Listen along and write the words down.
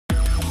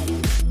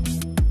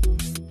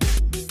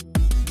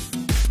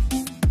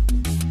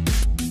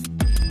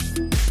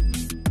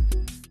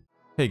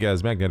Hey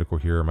guys, Magnetical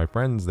here. My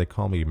friends, they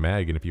call me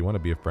Mag, and if you want to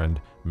be a friend,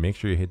 make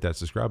sure you hit that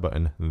subscribe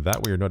button. That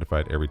way you're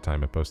notified every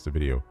time I post a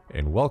video.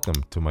 And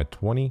welcome to my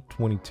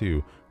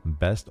 2022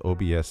 best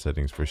OBS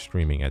settings for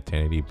streaming at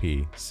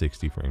 1080p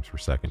 60 frames per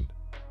second.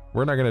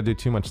 We're not going to do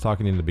too much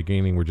talking in the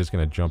beginning. We're just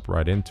going to jump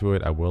right into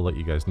it. I will let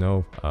you guys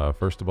know,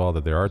 first of all,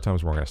 that there are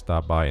times where we're going to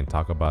stop by and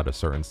talk about a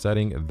certain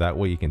setting. That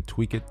way you can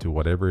tweak it to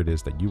whatever it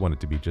is that you want it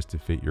to be, just to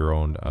fit your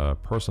own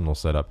personal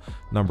setup.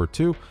 Number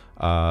two,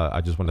 I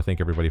just want to thank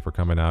everybody for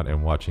coming out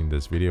and watching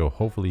this video.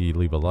 Hopefully you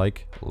leave a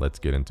like. Let's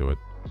get into it.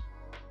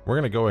 We're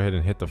going to go ahead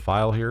and hit the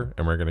file here,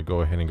 and we're going to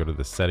go ahead and go to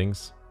the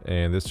settings.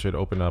 And this should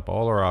open up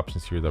all our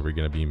options here that we're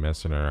going to be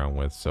messing around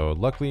with. So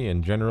luckily,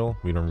 in general,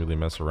 we don't really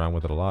mess around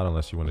with it a lot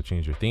unless you want to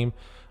change your theme.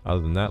 Other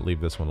than that, leave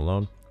this one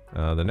alone.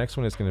 The next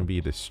one is going to be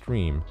the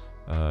stream,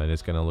 and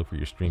it's going to look for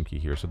your stream key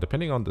here. So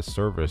depending on the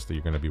service that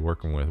you're going to be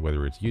working with,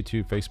 whether it's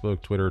YouTube,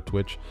 Facebook, Twitter,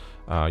 Twitch,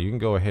 you can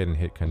go ahead and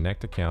hit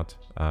connect account,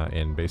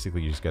 and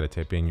basically you just got to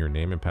type in your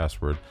name and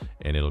password,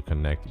 and it'll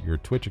connect your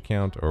Twitch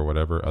account or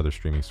whatever other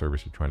streaming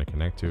service you're trying to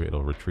connect to.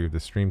 It'll retrieve the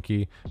stream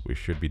key. We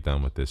should be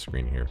done with this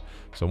screen here.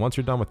 So once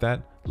you're done with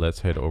that, let's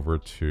head over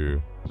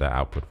to the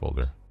output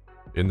folder.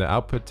 In the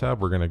output tab,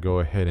 we're going to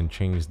go ahead and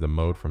change the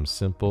mode from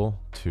simple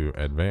to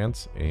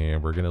advanced,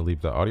 and we're going to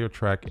leave the audio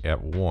track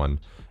at 1,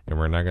 and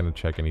we're not going to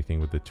check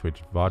anything with the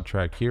Twitch VOD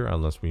track here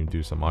unless we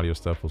do some audio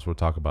stuff, which we'll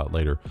talk about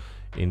later.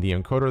 In the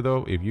encoder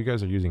though, if you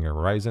guys are using a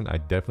Ryzen, I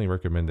definitely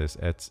recommend this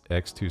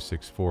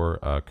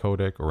X264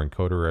 codec, or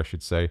encoder I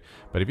should say.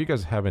 But if you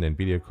guys have an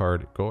NVIDIA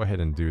card, go ahead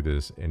and do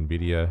this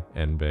NVIDIA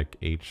NVENC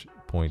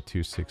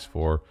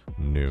H.264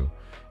 new.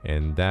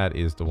 And that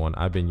is the one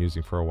I've been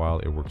using for a while.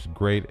 It works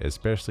great,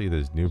 especially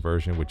this new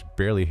version, which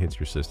barely hits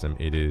your system.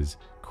 It is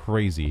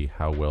crazy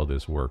how well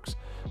this works.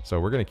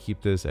 So we're going to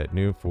keep this at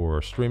new for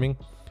streaming.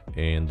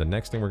 And the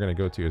next thing we're going to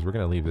go to is we're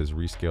going to leave this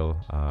rescale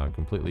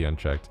completely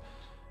unchecked.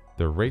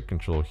 The rate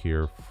control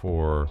here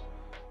for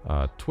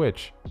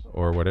Twitch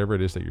or whatever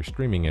it is that you're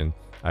streaming in,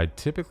 I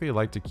typically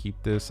like to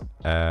keep this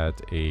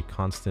at a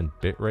constant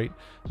bit rate.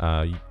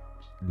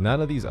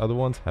 None of these other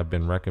ones have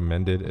been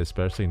recommended,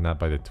 especially not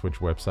by the Twitch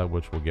website,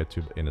 which we'll get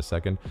to in a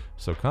second.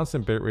 So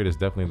constant bitrate is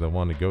definitely the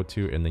one to go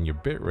to, and then your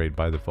bitrate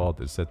by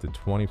default is set to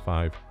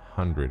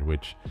 2500,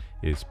 which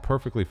is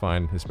perfectly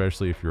fine,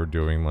 especially if you're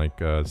doing like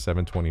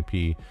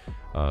 720p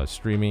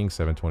streaming,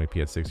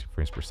 720p at 60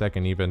 frames per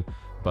second even,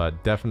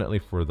 but definitely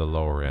for the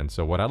lower end.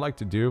 So what I like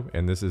to do,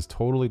 and this is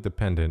totally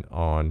dependent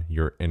on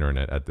your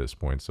internet at this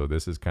point, so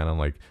this is kind of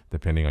like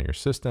depending on your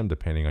system,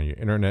 depending on your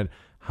internet,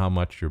 how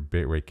much your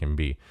bitrate can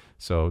be.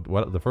 So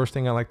what the first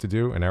thing I like to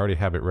do, and I already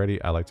have it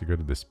ready, I like to go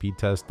to the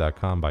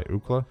speedtest.com by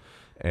Ookla,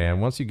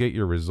 and once you get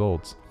your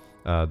results,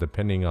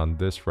 depending on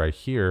this right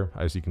here,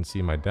 as you can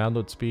see, my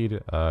download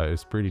speed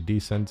is pretty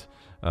decent.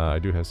 I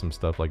do have some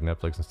stuff like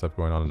Netflix and stuff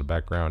going on in the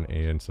background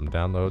and some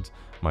downloads.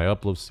 My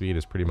upload speed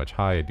is pretty much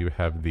high. I do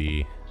have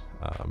the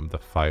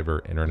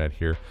fiber internet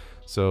here.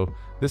 So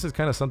this is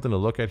kind of something to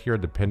look at here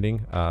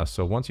depending.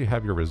 So once you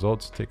have your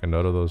results, take a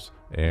note of those,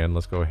 and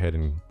let's go ahead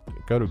and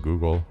go to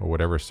Google or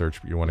whatever search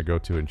you want to go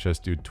to and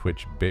just do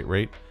Twitch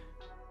bitrate.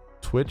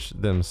 Twitch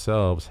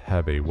themselves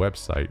have a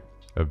website,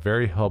 a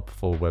very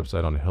helpful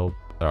website on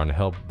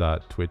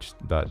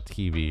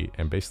help.twitch.tv,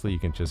 and basically you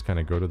can just kind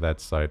of go to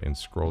that site and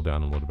scroll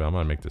down a little bit. I'm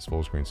gonna make this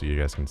full screen so you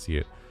guys can see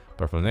it,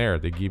 but from there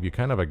they give you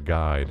kind of a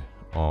guide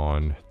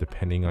on,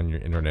 depending on your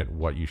internet,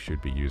 what you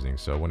should be using.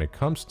 So when it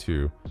comes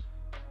to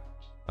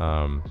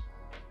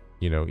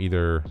you know,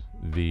 either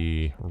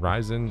the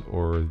Ryzen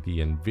or the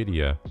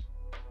NVIDIA,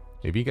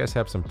 if you guys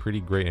have some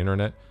pretty great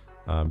internet,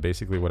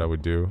 basically what I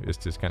would do is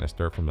just kind of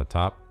start from the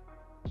top.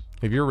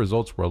 If your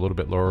results were a little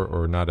bit lower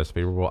or not as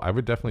favorable, I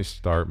would definitely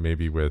start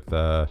maybe with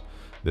the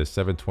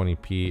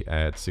 720p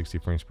at 60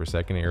 frames per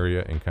second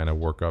area and kind of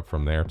work up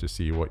from there to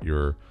see what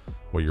your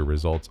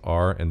results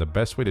are. And the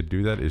best way to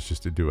do that is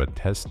just to do a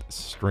test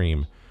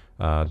stream.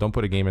 Don't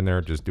put a game in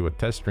there, just do a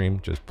test stream.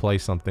 Just play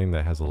something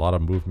that has a lot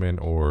of movement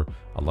or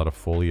a lot of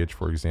foliage,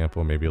 for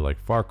example, maybe like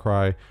Far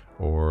Cry,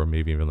 or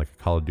maybe even like a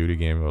Call of Duty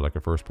game, or like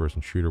a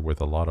first-person shooter with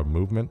a lot of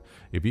movement.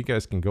 If you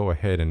guys can go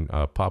ahead and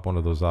pop one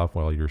of those off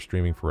while you're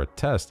streaming for a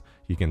test,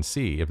 you can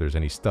see if there's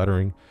any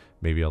stuttering,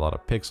 maybe a lot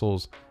of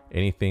pixels,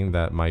 anything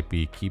that might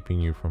be keeping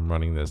you from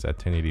running this at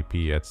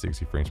 1080p at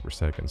 60 frames per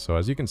second. So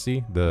as you can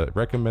see, the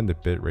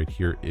recommended bit rate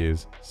here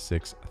is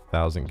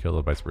 6000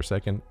 kilobytes per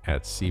second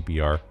at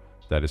CBR.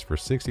 That is for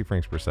 60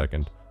 frames per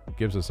second. It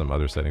gives us some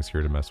other settings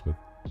here to mess with.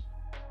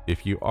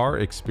 If you are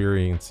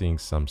experiencing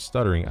some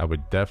stuttering, I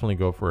would definitely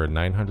go for a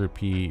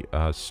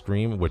 900p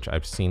stream, which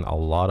I've seen a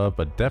lot of,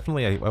 but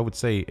definitely I would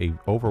say a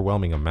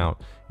overwhelming amount.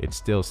 It's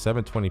still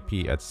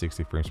 720p at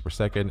 60 frames per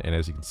second, and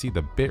as you can see,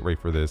 the bit rate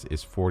for this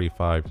is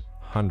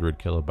 4500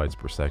 kilobytes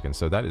per second.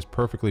 So that is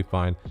perfectly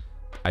fine.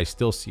 I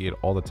still see it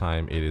all the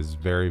time. It is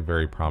very,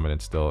 very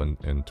prominent still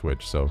in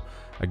Twitch. So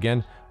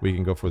again, we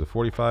can go for the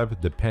 45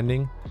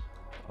 depending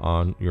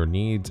on your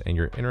needs and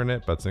your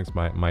internet, but since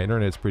my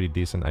internet is pretty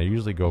decent, I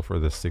usually go for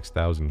the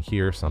 6000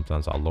 here.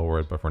 Sometimes I'll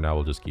lower it, but for now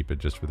we'll just keep it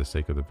just for the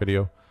sake of the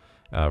video.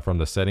 From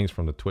the settings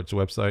from the Twitch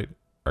website,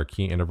 Our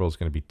key interval is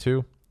going to be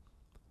 2.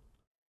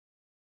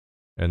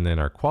 And then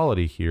our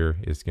quality here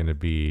is going to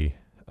be,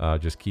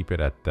 just keep it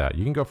at that.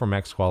 You can go for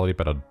max quality,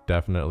 but I'll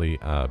definitely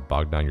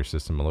bog down your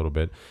system a little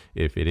bit.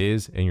 If it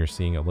is, and you're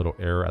seeing a little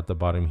error at the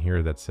bottom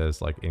here that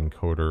says like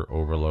encoder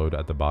overload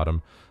at the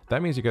bottom,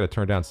 that means you got to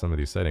turn down some of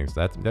these settings.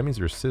 That means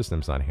your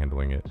system's not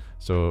handling it.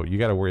 So you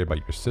got to worry about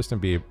your system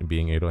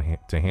being able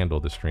to handle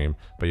the stream,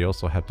 but you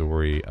also have to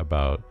worry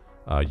about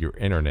your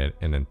internet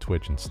and then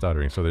Twitch and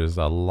stuttering. So there's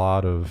a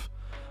lot of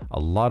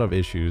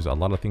issues, a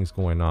lot of things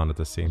going on at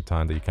the same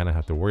time that you kind of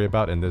have to worry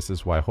about. And this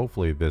is why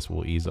hopefully this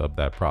will ease up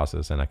that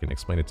process, and I can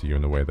explain it to you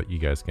in a way that you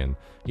guys can,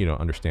 you know,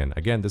 understand.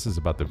 Again, this is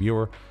about the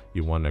viewer.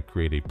 You want to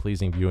create a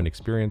pleasing viewing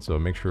experience, so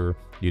make sure,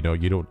 you know,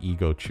 you don't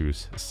ego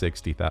choose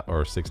 60,000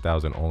 or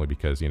 6,000 only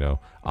because, you know,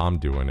 I'm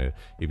doing it.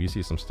 If you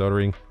see some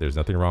stuttering, there's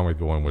nothing wrong with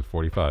going with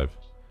 45.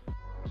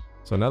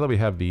 So now that we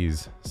have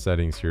these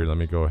settings here, let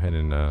me go ahead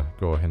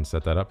and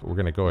set that up. We're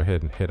going to go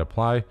ahead and hit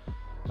apply.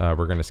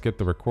 We're going to skip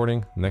the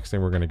recording. Next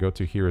thing we're going to go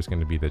to here is going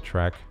to be the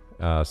track.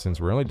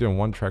 Since we're only doing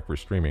one track for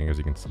streaming, as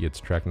you can see, it's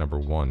track number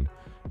 1.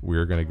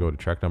 We're going to go to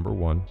track number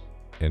 1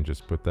 and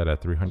just put that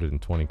at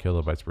 320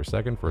 kilobytes per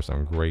second for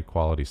some great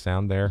quality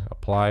sound there.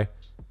 Apply.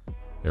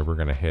 And we're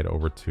going to head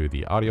over to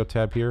the audio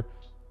tab here.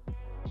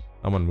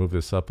 I'm going to move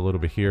this up a little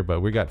bit here,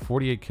 but we got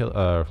 48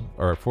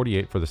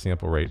 for the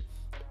sample rate.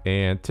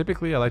 And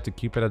typically I like to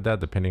keep it at that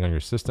depending on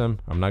your system.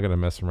 I'm not going to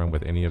mess around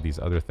with any of these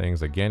other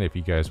things. Again, if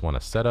you guys want a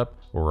setup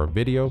or a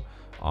video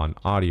on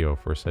audio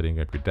for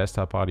setting up your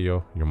desktop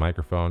audio, your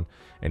microphone,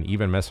 and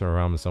even messing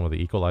around with some of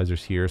the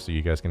equalizers here so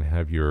you guys can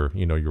have your,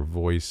 you know, your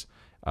voice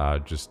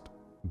just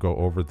go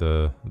over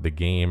the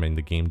game and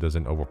the game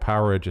doesn't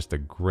overpower it. Just a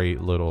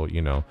great little,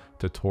 you know,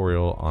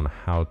 tutorial on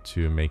how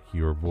to make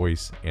your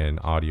voice and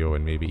audio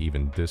and maybe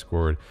even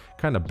Discord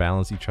kind of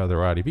balance each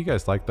other out. If you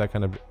guys like that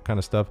kind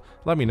of stuff,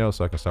 let me know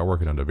so I can start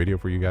working on the video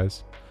for you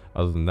guys.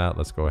 Other than that,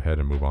 let's go ahead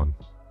and move on.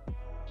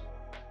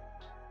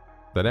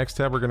 The next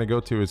tab we're going to go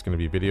to is going to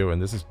be video,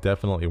 and this is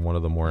definitely one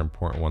of the more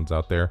important ones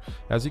out there.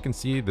 As you can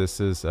see, this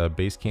is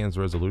base can's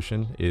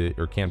resolution,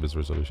 or canvas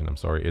resolution, I'm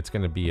sorry. It's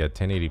going to be at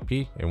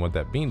 1080p, and what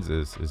that means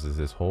is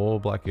this whole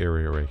black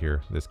area right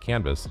here, this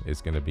canvas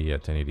is going to be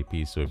at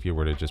 1080p. So if you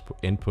were to just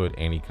input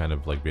any kind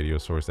of like video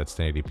source that's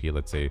 1080p,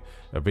 let's say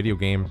a video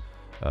game,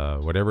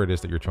 whatever it is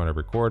that you're trying to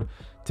record,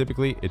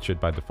 typically it should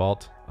by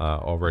default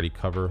already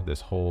cover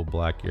this whole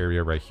black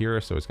area right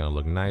here. So it's going to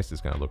look nice, it's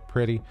going to look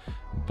pretty,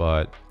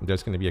 but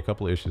there's going to be a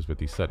couple of issues with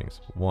these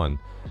settings. One,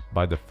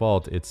 by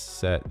default it's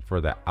set for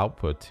the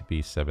output to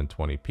be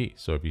 720p.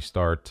 So if you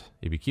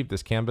keep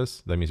this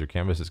canvas, that means your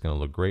canvas is going to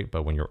look great,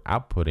 but when you're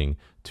outputting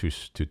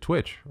to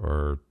Twitch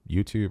or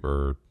YouTube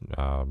or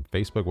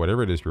Facebook,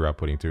 whatever it is you're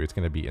outputting to, it's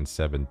going to be in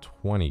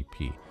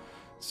 720p.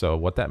 So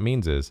what that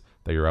means is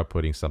that you're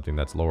outputting something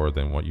that's lower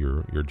than what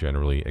you're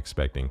generally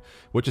expecting,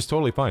 which is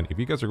totally fine. If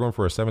you guys are going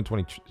for a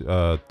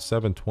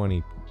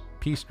 720p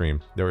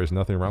stream, there is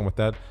nothing wrong with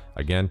that.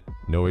 Again,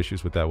 no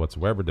issues with that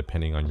whatsoever,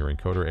 depending on your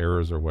encoder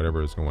errors or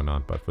whatever is going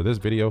on. But for this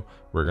video,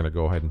 we're going to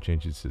go ahead and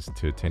change this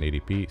to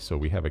 1080p. So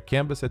we have a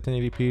canvas at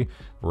 1080p.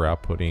 We're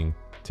outputting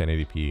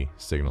 1080p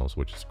signals,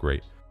 which is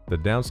great. The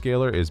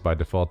downscaler is by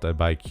default at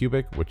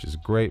bicubic, which is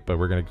great, but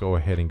we're going to go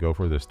ahead and go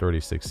for this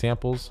 36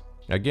 samples.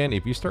 Again,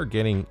 if you start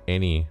getting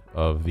any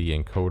of the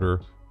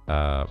encoder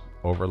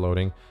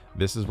overloading,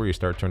 this is where you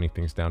start turning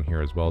things down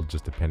here as well,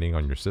 just depending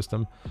on your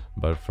system.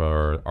 But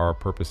for our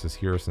purposes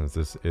here, since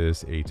this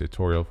is a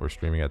tutorial for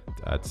streaming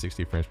at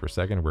 60 frames per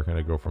second, we're going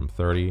to go from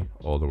 30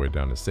 all the way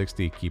down to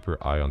 60. Keep your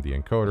eye on the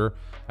encoder.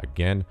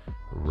 Again,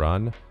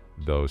 run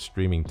those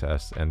streaming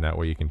tests, and that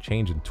way you can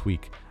change and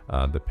tweak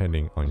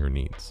depending on your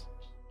needs.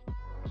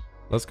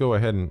 Let's go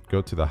ahead and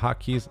go to the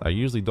hotkeys. I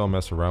usually don't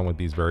mess around with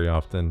these very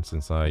often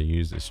since I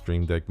use a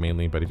Stream Deck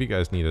mainly, but if you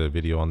guys need a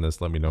video on this,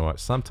 let me know.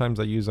 Sometimes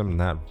I use them,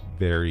 not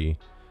very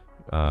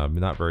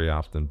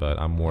often, but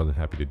I'm more than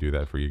happy to do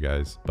that for you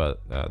guys.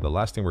 But the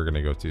last thing we're going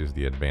to go to is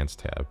the advanced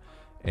tab.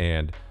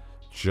 And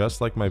just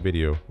like my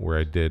video where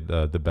I did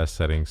the best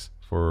settings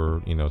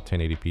for, you know,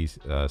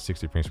 1080p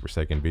 60 frames per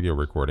second video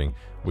recording,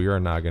 we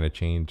are not going to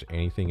change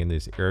anything in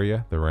this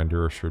area. The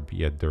renderer should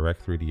be at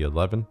Direct3D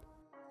 11.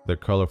 The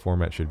color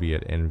format should be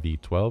at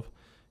NV12,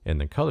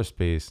 and the color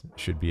space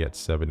should be at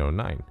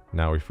 709.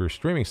 Now, if you're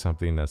streaming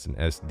something that's an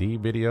SD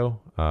video,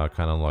 kind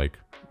of like,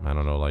 I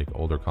don't know, like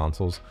older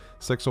consoles,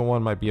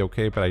 601 might be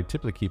okay, but I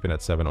typically keep it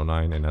at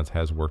 709, and that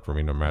has worked for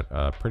me no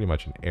matter pretty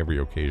much in every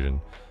occasion.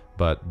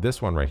 But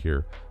this one right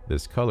here,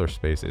 this color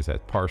space is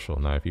at partial.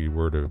 Now, if you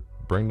were to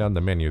bring down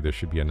the menu, there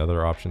should be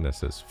another option that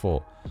says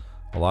full.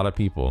 A lot of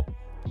people,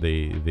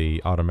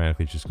 they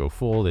automatically just go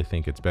full. They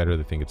think it's better,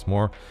 they think it's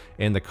more,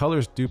 and the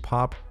colors do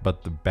pop.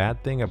 But the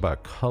bad thing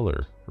about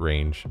color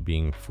range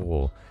being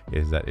full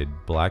is that it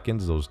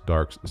blackens those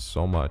darks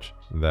so much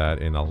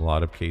that in a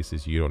lot of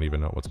cases you don't even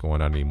know what's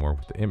going on anymore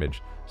with the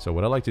image. So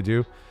what I like to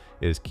do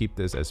is keep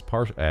this as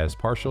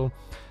partial.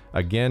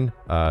 Again,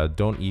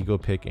 don't ego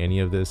pick any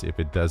of this if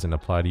it doesn't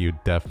apply to you.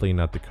 Definitely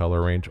not the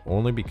color range,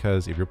 only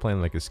because if you're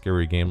playing like a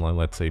scary game like,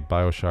 let's say,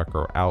 BioShock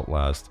or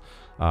Outlast,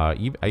 I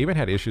even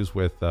had issues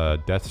with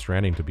Death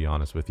Stranding, to be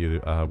honest with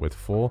you. With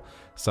full,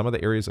 some of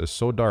the areas are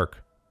so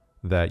dark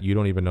that you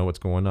don't even know what's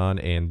going on,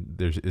 and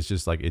it's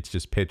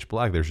just pitch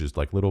black. There's just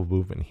like little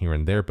movement here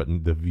and there, but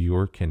the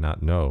viewer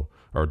cannot know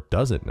or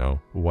doesn't know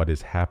what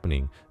is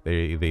happening.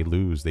 They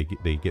lose, they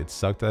get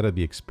sucked out of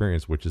the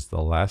experience, which is the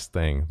last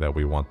thing that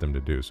we want them to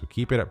do. So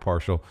keep it at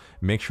partial,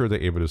 make sure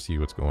they're able to see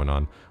what's going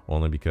on,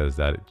 only because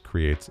that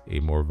creates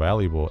a more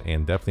valuable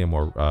and definitely a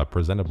more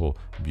presentable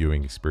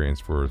viewing experience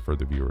for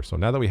the viewer. So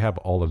now that we have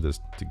all of this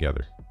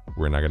together,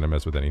 we're not going to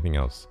mess with anything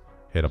else.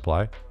 Hit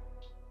apply,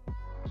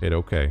 hit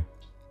OK,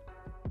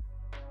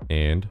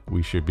 and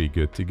we should be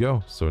good to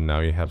go. So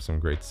now you have some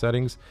great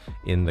settings.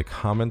 In the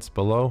comments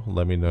below,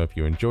 let me know if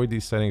you enjoyed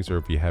these settings or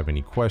if you have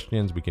any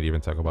questions. We can even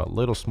talk about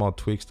little small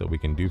tweaks that we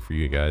can do for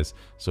you guys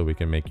so we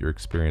can make your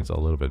experience a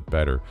little bit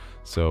better.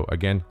 So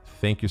again,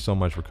 thank you so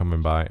much for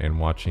coming by and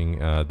watching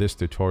this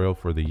tutorial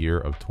for the year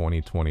of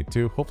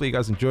 2022. Hopefully you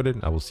guys enjoyed it,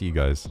 and I will see you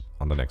guys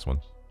on the next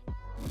one.